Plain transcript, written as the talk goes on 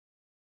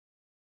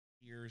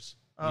years.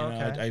 Oh,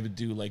 okay. I would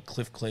do like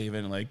Cliff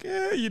Clavin, like,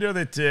 you know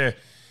that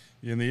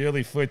in the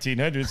early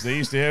 1400s, they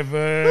used to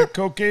have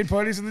cocaine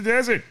parties in the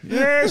desert.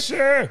 Yeah,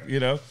 sure.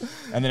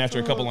 And then after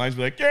a couple lines,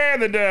 be like, yeah,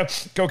 and then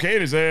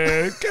cocaine is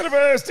kind of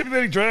a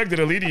stimulating drug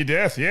that'll lead to your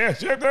death. Yeah,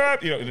 sure.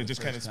 And it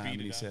just kind of speed.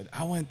 And he said,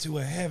 I went to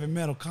a heavy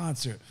metal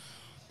concert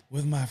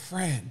with my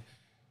friend,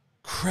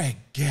 Craig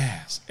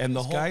Gass. And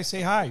the whole guy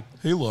say hi.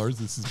 Hey, Lars,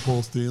 this is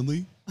Paul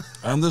Stanley.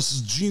 And this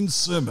is Gene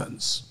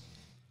Simmons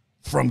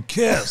from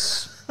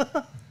Kiss.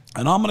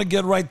 And I'm going to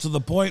get right to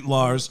the point,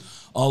 Lars.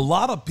 A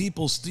lot of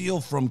people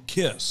steal from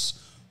Kiss.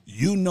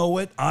 You know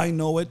it. I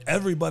know it.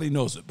 Everybody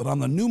knows it. But on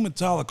the new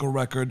Metallica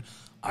record,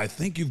 I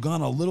think you've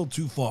gone a little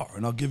too far.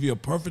 And I'll give you a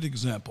perfect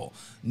example.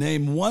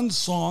 Name one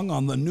song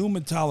on the new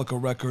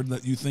Metallica record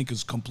that you think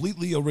is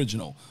completely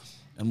original.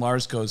 And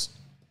Lars goes,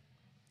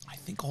 I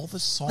think all the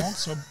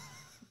songs are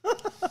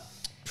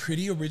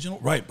pretty original.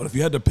 Right, but if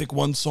you had to pick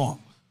one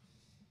song.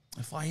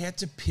 If I had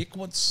to pick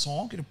what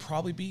song, it'd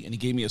probably be, and he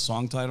gave me a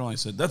song title, and I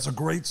said, that's a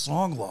great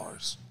song,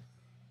 Lars.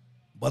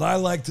 But I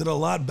liked it a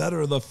lot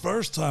better the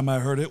first time I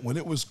heard it when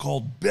it was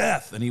called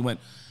Beth. And he went,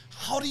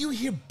 how do you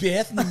hear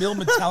Beth in the middle of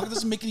Metallica? It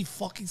doesn't make any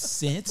fucking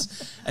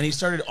sense. And he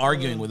started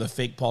arguing with a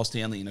fake Paul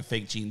Stanley and a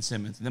fake Gene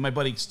Simmons. And then my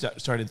buddy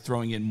started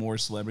throwing in more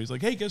celebrities,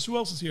 like, hey, guess who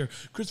else is here?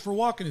 Christopher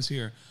Walken is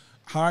here.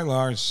 Hi,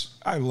 Lars.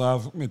 I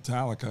love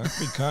Metallica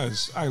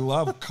because I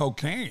love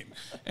cocaine.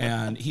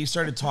 And he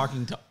started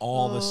talking to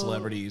all the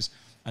celebrities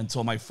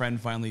until my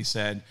friend finally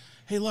said,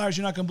 hey, Lars,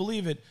 you're not going to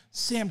believe it.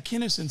 Sam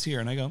Kinison's here.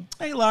 And I go,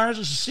 hey, Lars,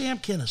 this is Sam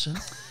Kinison.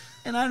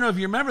 And I don't know if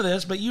you remember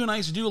this, but you and I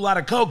used to do a lot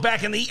of coke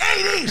back in the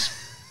 80s.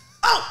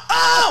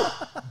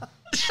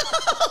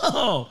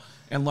 Oh!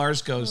 And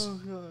Lars goes,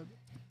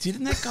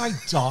 didn't that guy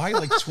die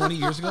like 20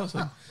 years ago? It's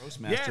like,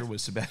 Roastmaster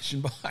was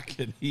Sebastian Bach.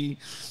 And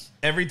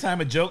every time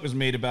a joke was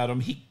made about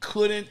him, he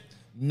couldn't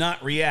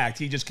not react.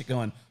 He just kept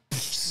going,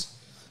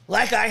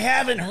 like I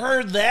haven't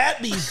heard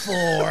that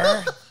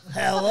before.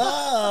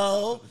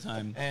 Hello.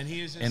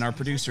 And our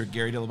producer,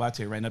 Gary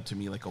Dellabate, ran up to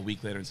me like a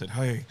week later and said,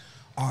 hey,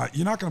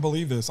 you're not going to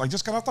believe this. I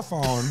just got off the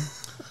phone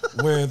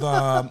with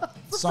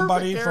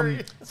somebody from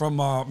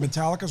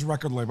Metallica's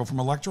record label, from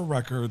Elektra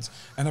Records,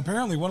 and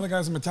apparently one of the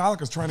guys in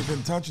Metallica is trying to get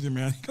in touch with you,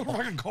 man. You got to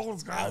fucking call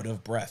this guy. Out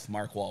of breath,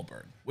 Mark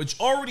Wahlberg, which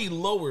already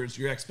lowers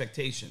your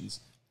expectations,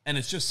 and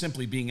it's just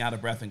simply being out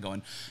of breath and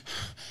going,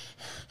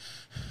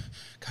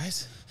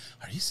 guys,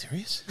 are you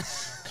serious?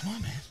 Come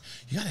on, man.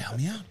 You got to help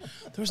me out.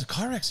 There was a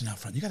car accident out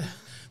front. You got to...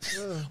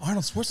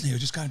 Arnold Schwarzenegger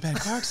just got in a bad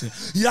car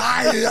accident.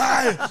 Yeah.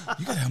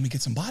 You got to help me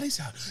get some bodies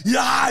out.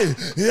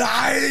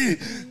 Yeah.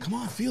 Come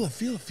on, feel it.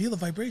 Feel the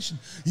vibration.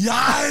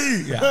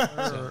 Yeah.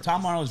 So,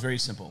 Tom Arnold is very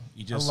simple.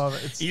 I love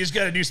it. You just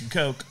got to do some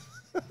coke.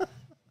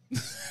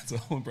 That's a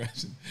whole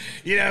impression.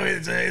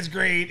 It's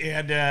great,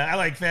 and I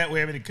like fat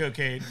women and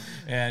cocaine,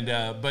 and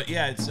but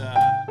yeah, it's.